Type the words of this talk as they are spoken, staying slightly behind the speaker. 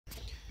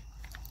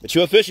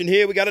Mature fishing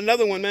here. We got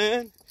another one,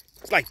 man.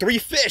 It's like 3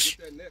 fish.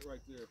 That net right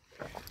there.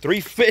 3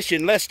 fish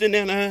in less than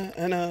grab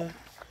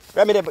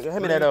me that.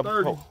 Hand me that.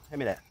 Oh, hand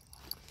me that.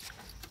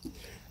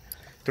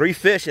 3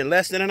 fish in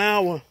less than an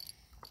hour.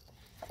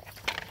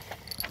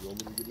 You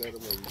want me to get that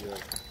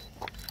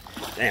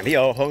or Damn, he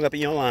all hung up in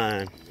your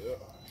line. Yeah.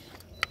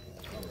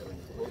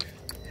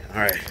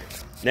 All right,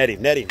 net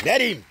him, net him,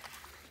 net him.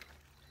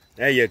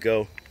 There you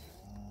go.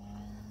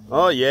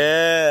 Oh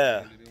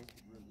yeah,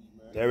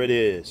 there it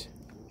is.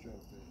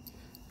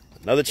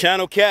 Another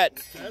channel cat.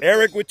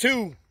 Eric with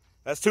 2.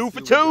 That's 2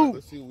 for 2.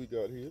 Let's see what we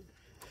got here.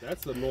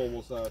 That's a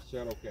normal size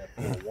channel cat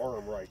for a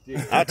worm right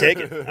there. I'll take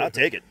it. I'll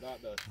take it. Not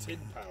a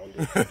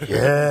 10-pounder.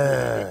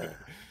 Yeah.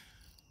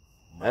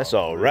 That's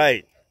all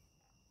right.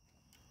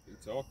 He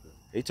talking.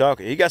 He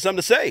talking. He got something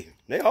to say.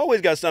 They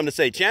always got something to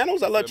say.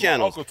 Channels? I love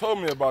channels. My uncle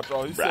told me about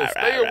y'all. He said,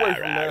 stay away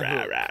from that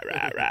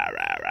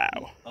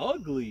hook.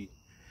 Ugly.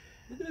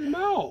 Look at his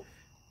mouth.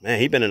 Man,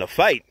 he been in a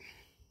fight.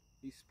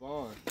 He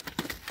spawned.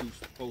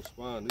 Post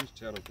spawn. These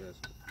channel cats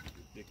are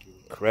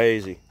ridiculous.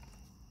 Crazy.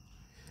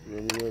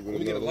 Let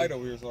me get a light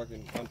over here so I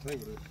can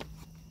untangle this.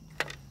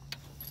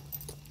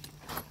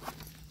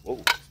 Whoa.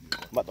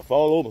 I'm about to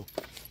fall over.